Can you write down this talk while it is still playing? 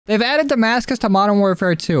They've added Damascus to Modern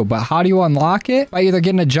Warfare 2, but how do you unlock it? By either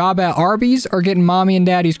getting a job at Arby's or getting mommy and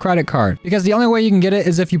daddy's credit card. Because the only way you can get it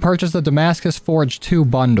is if you purchase the Damascus Forge 2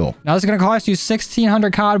 bundle. Now this is going to cost you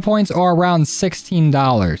 1,600 COD points or around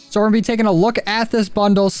 $16. So we're going to be taking a look at this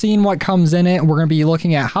bundle, seeing what comes in it. We're going to be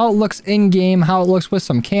looking at how it looks in game, how it looks with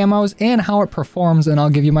some camos, and how it performs, and I'll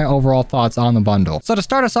give you my overall thoughts on the bundle. So to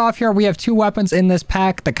start us off here, we have two weapons in this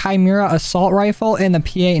pack, the Chimera Assault Rifle and the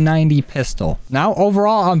P890 pistol. Now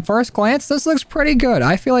overall, on first glance, this looks pretty good.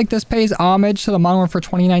 I feel like this pays homage to the Modern Warfare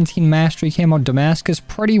 2019 Mastery Camo Damascus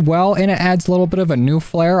pretty well, and it adds a little bit of a new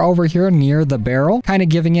flare over here near the barrel, kind of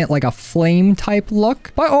giving it like a flame type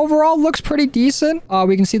look. But overall, looks pretty decent.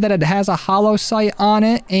 We can see that it has a hollow sight on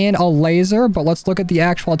it and a laser, but let's look at the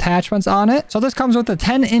actual attachments on it. So this comes with a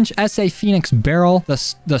 10-inch SA Phoenix barrel, the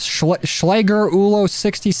Schlager Ulo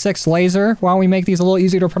 66 laser. Why don't we make these a little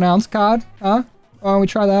easier to pronounce, COD? Huh? Why don't we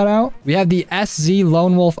try that out? We have the SZ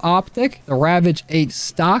Lone Wolf Optic, the Ravage 8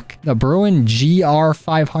 stock, the Bruin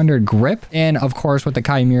GR500 grip, and of course with the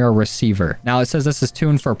Chimera receiver. Now it says this is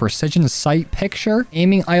tuned for precision sight picture,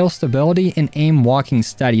 aiming idle stability, and aim walking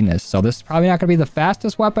steadiness. So this is probably not going to be the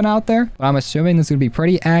fastest weapon out there, but I'm assuming this is going to be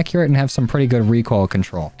pretty accurate and have some pretty good recoil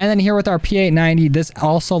control. And then here with our P890, this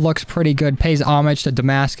also looks pretty good, pays homage to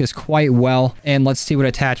Damascus quite well. And let's see what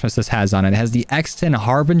attachments this has on it. It has the X10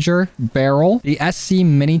 Harbinger barrel, the SC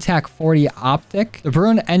Minitac 40 optic, the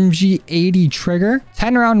Bruin MG80 trigger,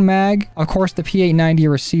 10-round mag, of course the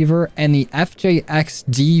P890 receiver, and the FJX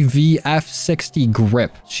DVF60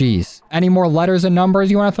 grip. Jeez. Any more letters and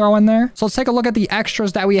numbers you want to throw in there? So let's take a look at the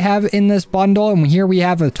extras that we have in this bundle. And here we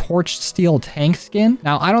have a torched steel tank skin.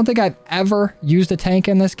 Now, I don't think I've ever used a tank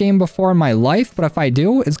in this game before in my life, but if I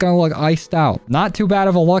do, it's going to look iced out. Not too bad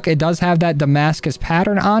of a look. It does have that Damascus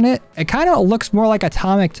pattern on it. It kind of looks more like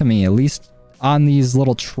atomic to me, at least on these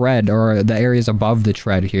little tread or the areas above the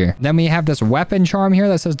tread here. Then we have this weapon charm here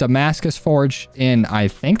that says Damascus Forge in, I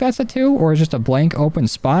think that's a 2 or just a blank open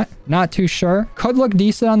spot. Not too sure. Could look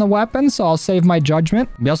decent on the weapon, so I'll save my judgment.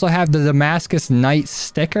 We also have the Damascus Knight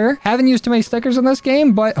sticker. Haven't used too many stickers in this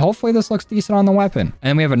game, but hopefully this looks decent on the weapon. And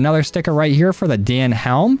then we have another sticker right here for the Dan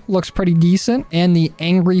helm. Looks pretty decent. And the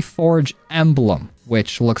Angry Forge emblem,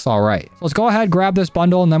 which looks all right. So let's go ahead, grab this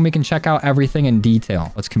bundle, and then we can check out everything in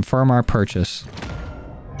detail. Let's confirm our purchase.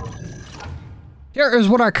 Here is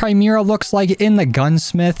what our Chimera looks like in the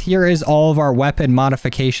gunsmith. Here is all of our weapon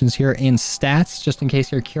modifications here in stats, just in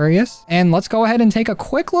case you're curious. And let's go ahead and take a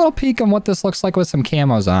quick little peek on what this looks like with some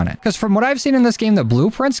camos on it. Because from what I've seen in this game, the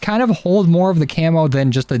blueprints kind of hold more of the camo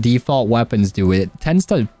than just the default weapons do. It tends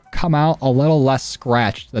to come out a little less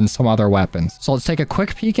scratched than some other weapons. So let's take a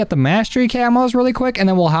quick peek at the mastery camos really quick, and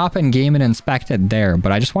then we'll hop in game and inspect it there.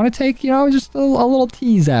 But I just want to take, you know, just a little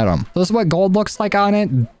tease at them. So this is what gold looks like on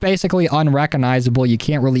it. Basically unrecognizable. You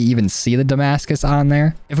can't really even see the Damascus on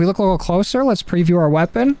there. If we look a little closer, let's preview our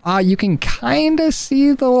weapon. You can kind of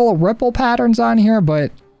see the little ripple patterns on here,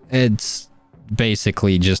 but it's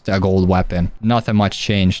basically just a gold weapon. Nothing much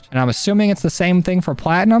changed. And I'm assuming it's the same thing for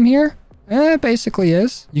platinum here. It basically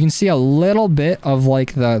is. You can see a little bit of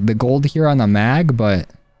like the gold here on the mag, but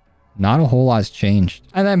not a whole lot's changed.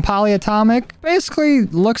 And then polyatomic basically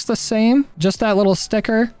looks the same. Just that little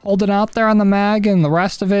sticker holding out there on the mag, and the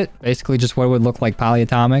rest of it basically just what it would look like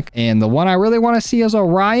polyatomic. And the one I really want to see is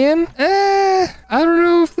Orion. I don't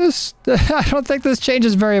know if this, I don't think this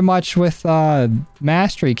changes very much with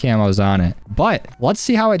mastery camos on it. But let's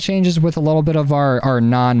see how it changes with a little bit of our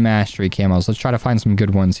non-mastery camos. Let's try to find some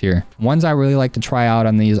good ones here. Ones I really like to try out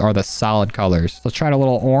on these are the solid colors. Let's try a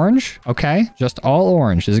little orange. Okay, just all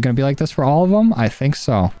orange. Is it going to be like this for all of them? I think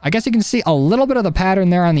so. I guess you can see a little bit of the pattern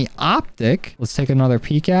there on the optic. Let's take another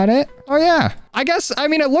peek at it. Oh yeah, I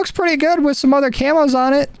mean, it looks pretty good with some other camos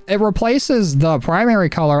on it. It replaces the primary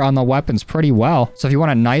color on the weapons pretty well. So if you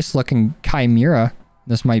want a nice looking Chimera,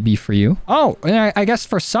 this might be for you. Oh, and I guess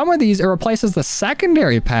for some of these, it replaces the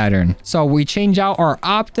secondary pattern. So we change out our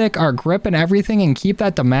optic, our grip, and everything and keep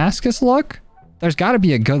that Damascus look. There's got to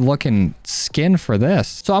be a good looking skin for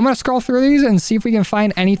this. So I'm going to scroll through these and see if we can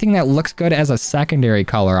find anything that looks good as a secondary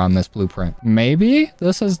color on this blueprint. Maybe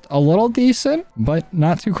this is a little decent, but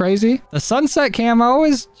not too crazy. The sunset camo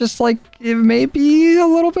is just like, it may be a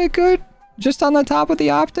little bit good just on the top of the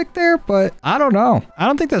optic there, but I don't know. I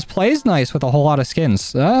don't think this plays nice with a whole lot of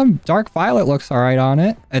skins. Dark violet looks all right on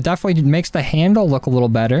it. It definitely makes the handle look a little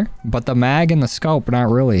better, but the mag and the scope, not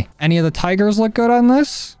really. Any of the tigers look good on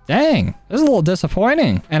this? Dang, this is a little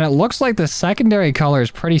disappointing. And it looks like the secondary color is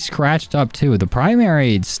pretty scratched up too. The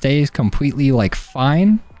primary stays completely like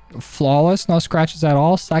fine. flawless, no scratches at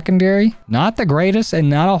all. Secondary, not the greatest, and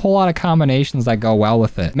not a whole lot of combinations that go well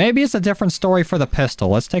with it. Maybe it's a different story for the pistol.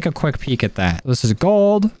 Let's take a quick peek at that. This is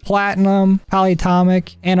gold, platinum,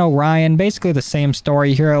 polyatomic, and Orion. Basically the same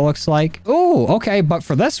story here, it looks like. Ooh, okay, but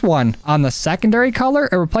for this one, on the secondary color,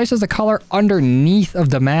 it replaces the color underneath of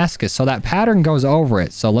Damascus, so that pattern goes over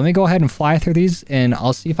it. So let me go ahead and fly through these, and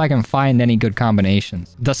I'll see if I can find any good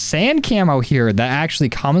combinations. The sand camo here that actually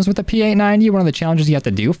comes with the P890, one of the challenges you have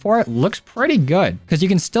to do for it, looks pretty good because you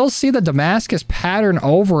can still see the Damascus pattern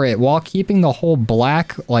over it while keeping the whole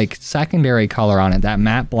black like secondary color on it, that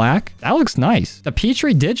matte black. That looks nice. The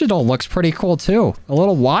Petrie digital looks pretty cool too. A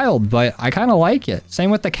little wild, but I kind of like it.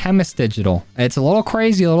 Same with the Chemist digital. It's a little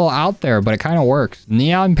crazy, a little out there, but it kind of works.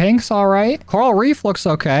 Neon pink's all right. Coral Reef looks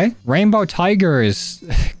okay. Rainbow Tiger is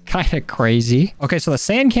kind of crazy. Okay, so the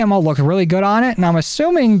sand camo looks really good on it, and I'm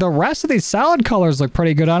assuming the rest of these solid colors look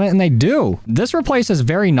pretty good on it, and they do. This replaces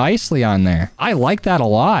very nicely on there. I like that a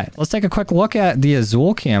lot. Let's take a quick look at the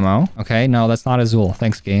Azul camo. Okay, no, that's not Azul.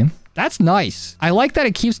 Thanks, game. That's nice. I like that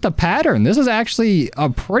it keeps the pattern. This is actually a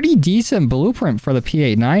pretty decent blueprint for the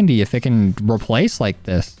P890 if it can replace like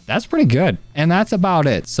this. That's pretty good. And that's about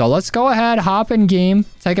it. So let's go ahead, hop in game,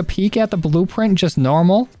 take a peek at the blueprint, just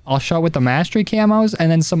normal. I'll show it with the mastery camos,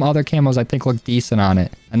 and then some other camos I think look decent on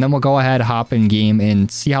it. And then we'll go ahead, hop in game,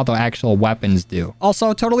 and see how the actual weapons do.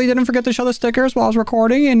 Also, totally didn't forget to show the stickers while I was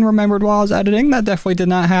recording and remembered while I was editing. That definitely did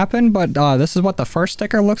not happen, but this is what the first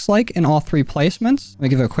sticker looks like in all three placements. Let me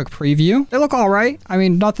give it a quick preview. They look all right. I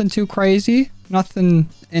mean, nothing too crazy. Nothing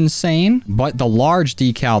insane. But the large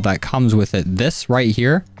decal that comes with it, this right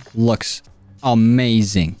here, looks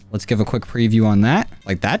amazing. Let's give a quick preview on that.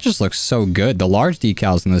 Like, that just looks so good. The large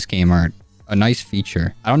decals in this game are a nice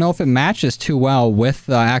feature. I don't know if it matches too well with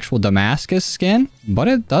the actual Damascus skin, but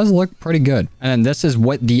it does look pretty good. And then this is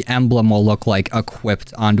what the emblem will look like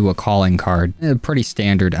equipped onto a calling card. A pretty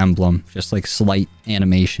standard emblem, just like slight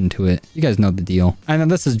animation to it. You guys know the deal. And then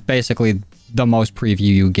this is basically the most preview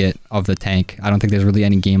you get of the tank. I don't think there's really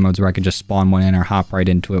any game modes where I can just spawn one in or hop right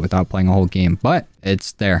into it without playing a whole game, but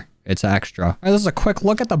it's there. It's extra. All right, this is a quick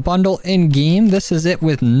look at the bundle in game. This is it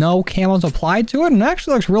with no camos applied to it, and it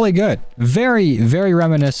actually looks really good. Very, very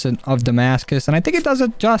reminiscent of Damascus, and I think it does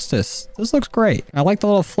it justice. This looks great. I like the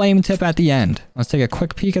little flame tip at the end. Let's take a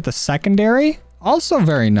quick peek at the secondary. Also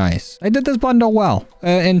very nice. They did this bundle well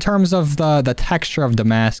in terms of the texture of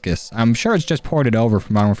Damascus. I'm sure it's just ported over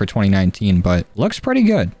from Modern Warfare 2019, but looks pretty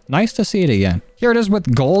good. Nice to see it again. Here it is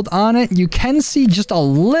with gold on it. You can see just a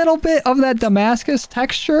little bit of that Damascus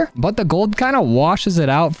texture, but the gold kind of washes it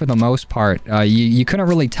out for the most part. You couldn't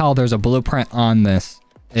really tell there's a blueprint on this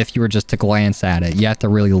if you were just to glance at it. You have to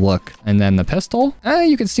really look. And then the pistol,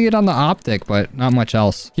 you can see it on the optic, but not much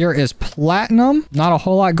else. Here is platinum. Not a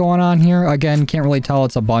whole lot going on here. Again, can't really tell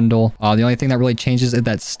it's a bundle. The only thing that really changes is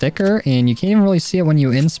that sticker, and you can't even really see it when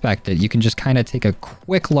you inspect it. You can just kind of take a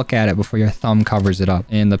quick look at it before your thumb covers it up.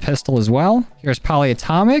 And the pistol as well. Here's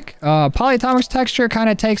polyatomic. Polyatomic's texture kind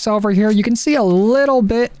of takes over here. You can see a little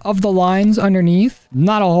bit of the lines underneath.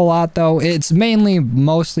 Not a whole lot though. It's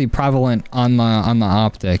mostly prevalent on the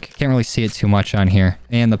optic. Can't really see it too much on here.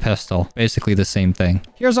 And the pistol, basically the same thing.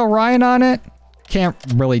 Here's Orion on it. Can't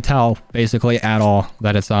really tell basically at all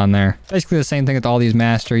that it's on there. Basically the same thing with all these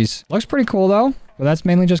masteries. Looks pretty cool though. But that's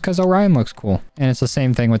mainly just because Orion looks cool. And it's the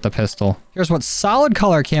same thing with the pistol. Here's what solid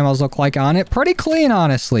color camos look like on it. Pretty clean,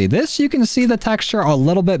 honestly. This, you can see the texture a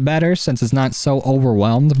little bit better since it's not so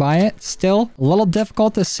overwhelmed by it. Still a little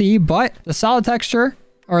difficult to see, but the solid texture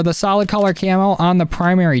or the solid color camo on the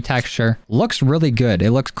primary texture looks really good.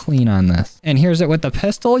 It looks clean on this. And here's it with the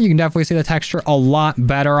pistol. You can definitely see the texture a lot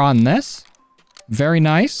better on this. Very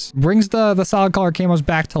nice. Brings the solid color camos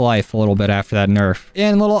back to life a little bit after that nerf.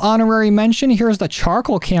 And little honorary mention, here's the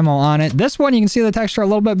charcoal camo on it. This one, you can see the texture a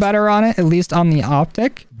little bit better on it, at least on the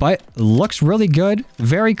optic, but looks really good.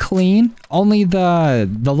 Very clean. Only the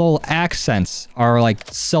little accents are like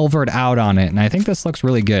silvered out on it. And I think this looks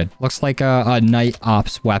really good. Looks like a night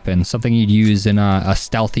ops weapon, something you'd use in a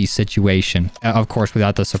stealthy situation. Of course,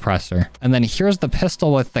 without the suppressor. And then here's the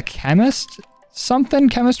pistol with the chemist.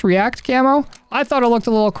 Chemist React camo. I thought it looked a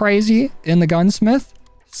little crazy in the gunsmith.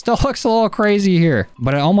 Still looks a little crazy here,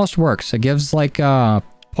 but it almost works. It gives like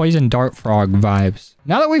poison dart frog vibes.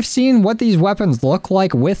 Now that we've seen what these weapons look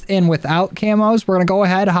like with and without camos, we're gonna go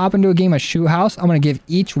ahead and hop into a game of Shoot House. I'm gonna give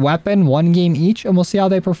each weapon one game each, and we'll see how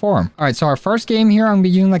they perform. All right, so our first game here, I'm gonna be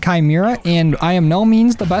using the Chimera, and I am no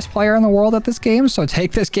means the best player in the world at this game, so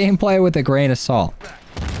take this gameplay with a grain of salt.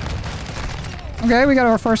 Okay, we got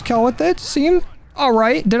our first kill with it. Seemed All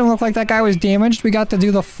right, didn't look like that guy was damaged. We got to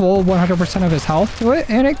do the full 100% of his health to it,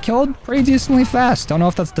 and it killed pretty decently fast. Don't know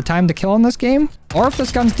if that's the time to kill in this game, or if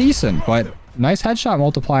this gun's decent, but nice headshot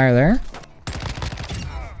multiplier there.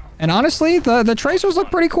 And honestly, the tracers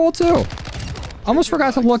look pretty cool too. Almost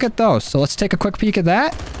forgot to look at those, so let's take a quick peek at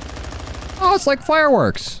that. Oh, it's like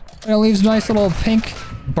fireworks. And it leaves a nice little pink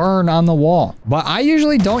burn on the wall. But I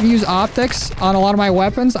usually don't use optics on a lot of my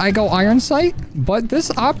weapons. I go iron sight, but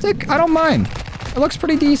this optic, I don't mind. It looks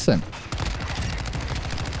pretty decent.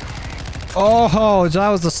 Oh, that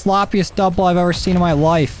was the sloppiest double I've ever seen in my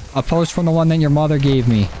life. Opposed from the one that your mother gave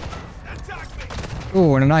me.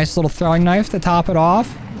 Ooh, and a nice little throwing knife to top it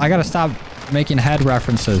off. I gotta stop making head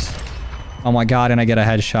references. Oh my god, and I get a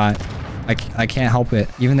headshot. I can't help it.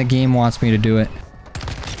 Even the game wants me to do it.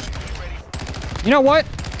 You know what?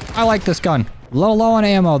 I like this gun. Low on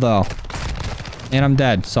ammo, though. And I'm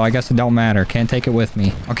dead, so I guess it don't matter. Can't take it with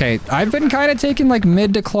me. Okay, I've been kind of taking like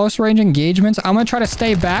mid to close range engagements. I'm gonna try to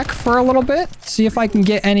stay back for a little bit. See if I can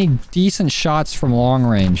get any decent shots from long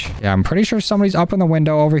range. Yeah, I'm pretty sure somebody's up in the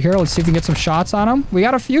window over here. Let's see if we can get some shots on him. We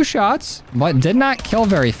got a few shots, but did not kill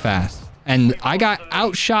very fast. And I got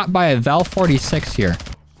outshot by a Vel 46 here.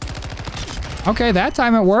 Okay, that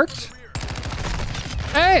time it worked.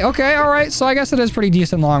 Hey, okay, all right. So I guess it is pretty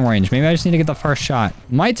decent long range. Maybe I just need to get the first shot.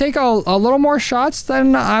 Might take a little more shots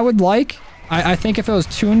than I would like. I think if it was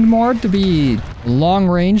tuned more to be long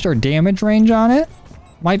range or damage range on it,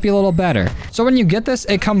 might be a little better. So when you get this,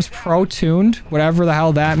 it comes pro-tuned, whatever the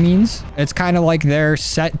hell that means. It's kind of like their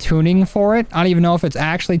set tuning for it. I don't even know if it's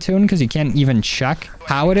actually tuned because you can't even check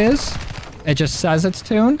how it is. It just says it's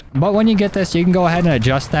tuned. But when you get this, you can go ahead and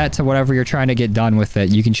adjust that to whatever you're trying to get done with it.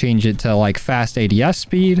 You can change it to like fast ADS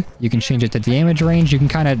speed. You can change it to damage range. You can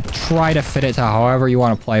kind of try to fit it to however you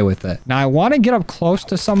want to play with it. Now, I want to get up close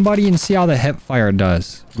to somebody and see how the hip fire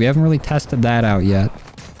does. We haven't really tested that out yet.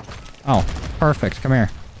 Oh, perfect. Come here.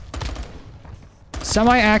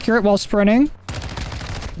 Semi-accurate while sprinting.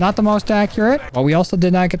 Not the most accurate, but we also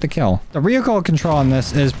did not get the kill. The recoil control on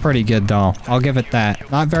this is pretty good, though. I'll give it that.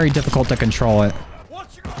 Not very difficult to control it.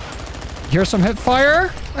 Here's some hip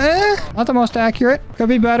fire. Not the most accurate. Could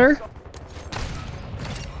be better.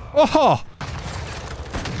 Oh!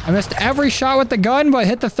 I missed every shot with the gun, but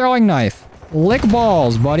hit the throwing knife. Lick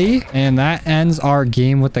balls, buddy. And that ends our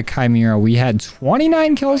game with the Chimera. We had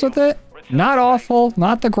 29 kills with it. Not awful,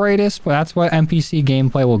 not the greatest, but that's what NPC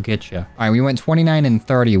gameplay will get you. All right, we went 29 and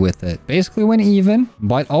 30 with it. Basically went even,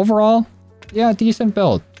 but overall, yeah, decent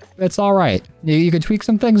build. It's all right. You could tweak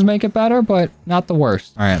some things, make it better, but not the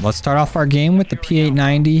worst. All right, let's start off our game with the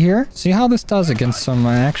P890 here. See how this does against some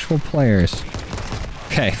actual players.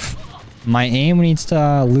 Okay. My aim needs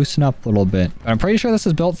to loosen up a little bit. But I'm pretty sure this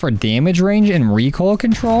is built for damage range and recoil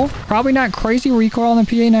control. Probably not crazy recoil on the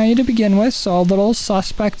P890 to begin with, so a little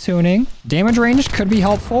suspect tuning. Damage range could be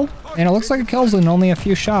helpful, and it looks like it kills in only a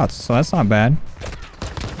few shots, so that's not bad.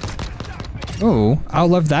 Ooh,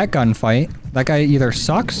 outlived that gunfight. That guy either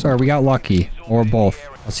sucks or we got lucky, or both.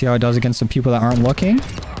 Let's see how it does against some people that aren't looking.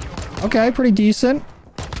 Okay, pretty decent.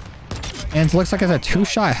 And it looks like it's a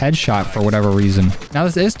 2-shot headshot for whatever reason. Now,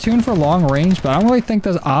 this is tuned for long range, but I don't really think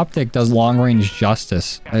this optic does long range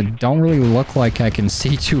justice. It don't really look like I can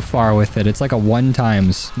see too far with it. It's like a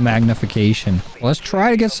 1x magnification. Well, let's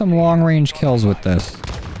try to get some long range kills with this.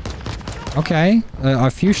 Okay, a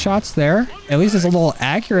few shots there. At least it's a little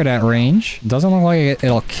accurate at range. Doesn't look like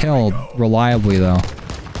it'll kill reliably, though.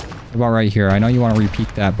 What about right here? I know you want to repeat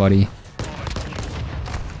that, buddy.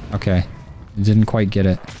 Okay, didn't quite get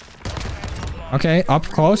it. Okay, up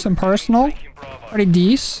close and personal. Pretty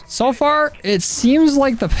decent. So far, it seems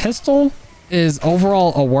like the pistol is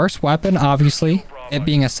overall a worse weapon, obviously. It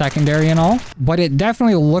being a secondary and all. But it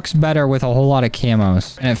definitely looks better with a whole lot of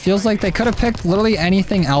camos. And it feels like they could have picked literally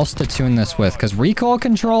anything else to tune this with. Because recoil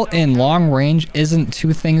control in long range isn't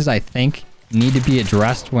two things I think need to be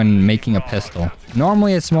addressed when making a pistol.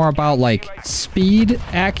 Normally, it's more about like speed,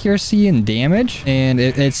 accuracy, and damage. And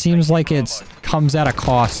it seems like it comes at a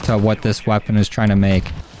cost to what this weapon is trying to make.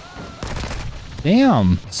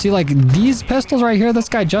 Damn. See, like these pistols right here, this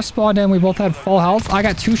guy just spawned in. We both had full health. I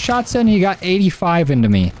got 2 shots in. He got 85 into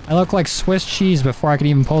me. I look like Swiss cheese before I could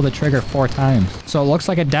even pull the trigger 4 times. So it looks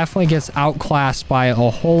like it definitely gets outclassed by a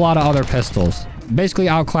whole lot of other pistols. Basically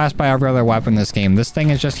outclassed by every other weapon in this game. This thing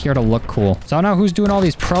is just here to look cool. So I don't know who's doing all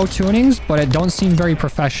these pro tunings, but it don't seem very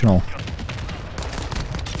professional.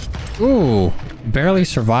 Ooh, barely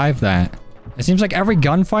survived that. It seems like every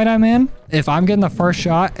gunfight I'm in, if I'm getting the first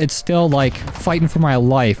shot, it's still like fighting for my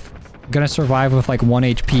life. I'm gonna survive with like 1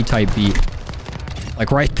 HP type beat.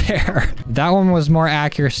 Like right there. That one was more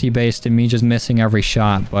accuracy based and me just missing every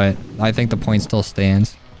shot, but I think the point still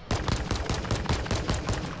stands.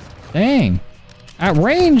 Dang. At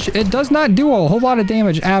range, it does not do a whole lot of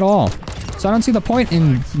damage at all. So I don't see the point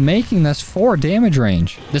in making this for damage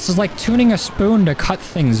range. This is like tuning a spoon to cut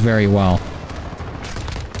things very well.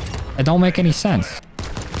 It don't make any sense.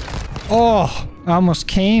 Oh, I almost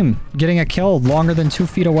came getting a kill longer than 2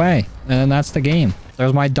 feet away. And that's the game.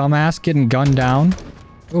 There's my dumbass getting gunned down.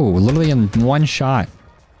 Ooh, literally in one shot.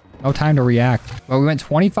 No time to react. But we went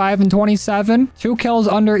 25 and 27. 2 kills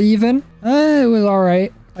under even. It was all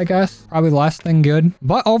right, I guess. Probably less than good.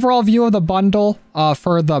 But overall view of the bundle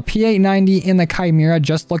for the P890 and the Chimera,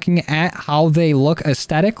 just looking at how they look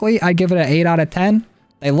aesthetically, I give it an 8 out of 10.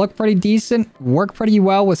 They look pretty decent, work pretty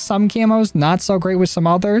well with some camos, not so great with some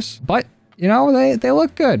others. But you know, they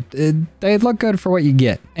look good. They look good for what you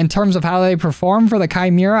get. In terms of how they perform for the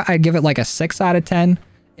Chimera, I give it like a 6 out of 10.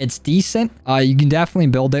 It's decent. You can definitely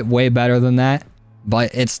build it way better than that,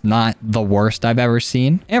 but it's not the worst I've ever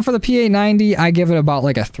seen. And for the P890, I give it about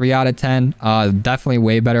like a 3 out of 10. Definitely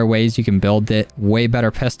way better ways you can build it. Way better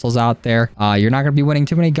pistols out there. You're not going to be winning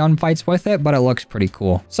too many gunfights with it, but it looks pretty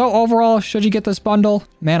cool. So overall, should you get this bundle?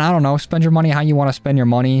 Man, I don't know. Spend your money how you want to spend your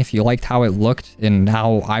money. If you liked how it looked and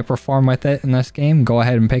how I perform with it in this game, go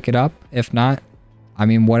ahead and pick it up. If not, I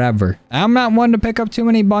mean, whatever. I'm not one to pick up too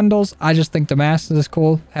many bundles. I just think Damascus is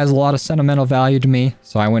cool. Has a lot of sentimental value to me.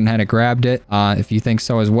 So I went ahead and grabbed it. If you think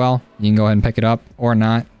so as well, you can go ahead and pick it up or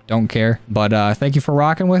not. Don't care. But thank you for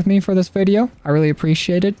rocking with me for this video. I really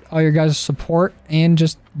appreciate it. All your guys' support and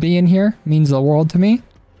just being here means the world to me.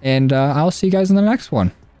 And I'll see you guys in the next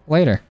one. Later.